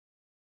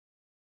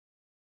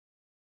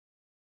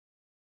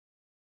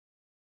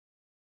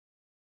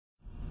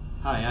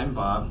Hi, I'm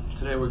Bob.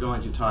 Today we're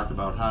going to talk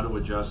about how to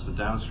adjust the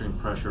downstream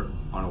pressure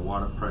on a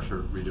water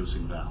pressure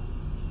reducing valve.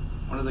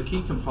 One of the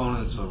key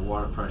components of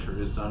water pressure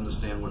is to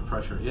understand what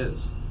pressure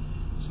is.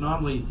 It's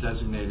normally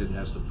designated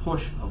as the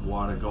push of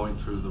water going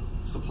through the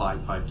supply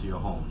pipe to your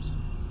homes.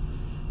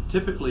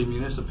 Typically,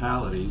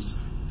 municipalities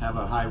have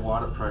a high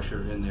water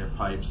pressure in their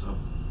pipes of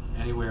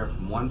anywhere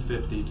from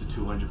 150 to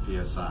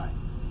 200 psi.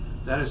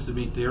 That is to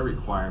meet their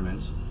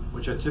requirements,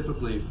 which are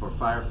typically for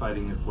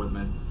firefighting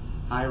equipment,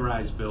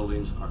 high-rise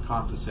buildings, or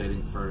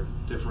compensating for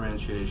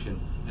differentiation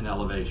in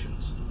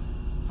elevations.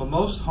 For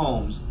most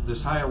homes,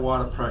 this higher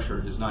water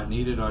pressure is not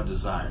needed or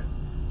desired.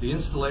 The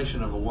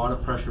installation of a water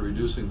pressure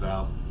reducing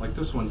valve, like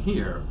this one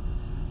here,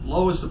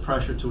 lowers the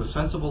pressure to a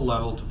sensible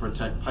level to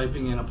protect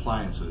piping and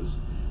appliances,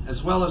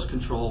 as well as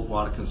control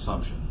water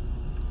consumption.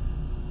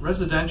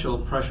 Residential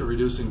pressure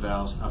reducing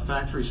valves are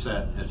factory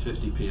set at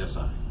 50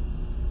 psi.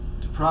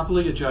 To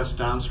properly adjust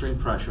downstream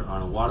pressure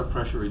on a water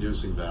pressure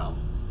reducing valve,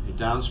 a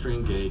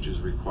downstream gauge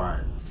is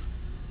required.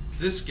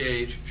 This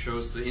gauge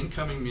shows the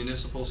incoming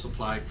municipal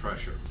supply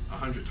pressure,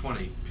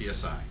 120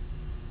 psi.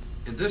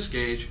 And this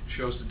gauge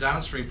shows the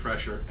downstream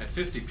pressure at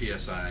 50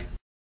 psi.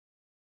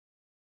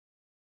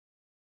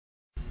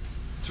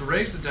 To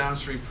raise the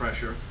downstream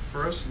pressure,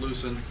 first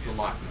loosen the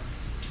lock nut.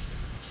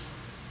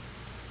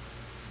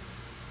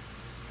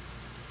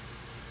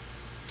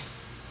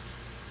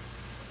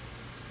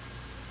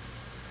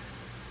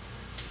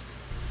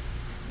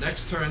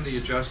 Next, turn the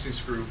adjusting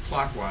screw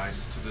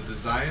clockwise to the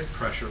desired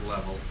pressure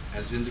level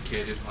as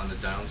indicated on the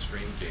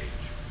downstream gauge.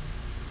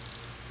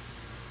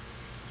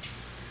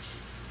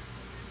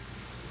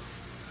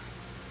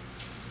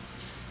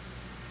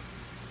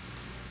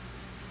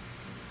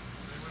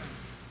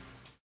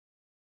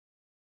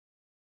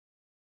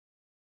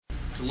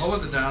 To lower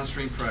the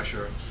downstream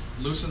pressure,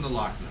 loosen the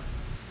lock nut.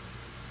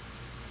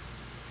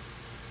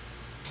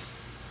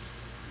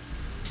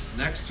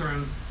 Next,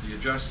 turn the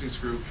adjusting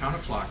screw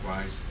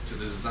counterclockwise to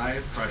the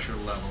desired pressure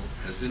level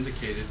as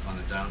indicated on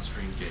the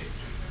downstream gauge.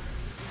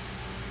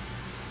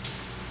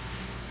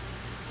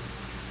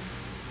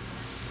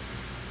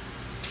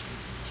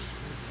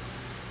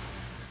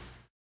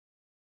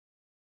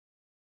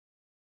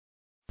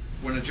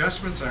 When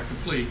adjustments are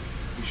complete,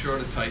 be sure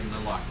to tighten the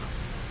lock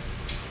nut.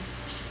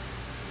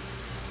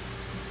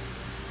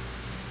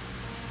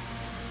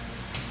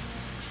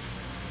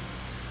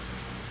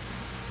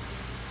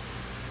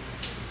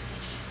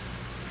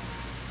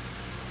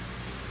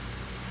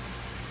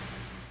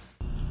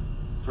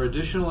 For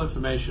additional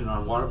information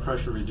on water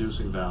pressure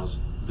reducing valves,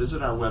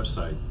 visit our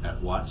website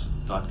at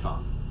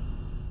watts.com.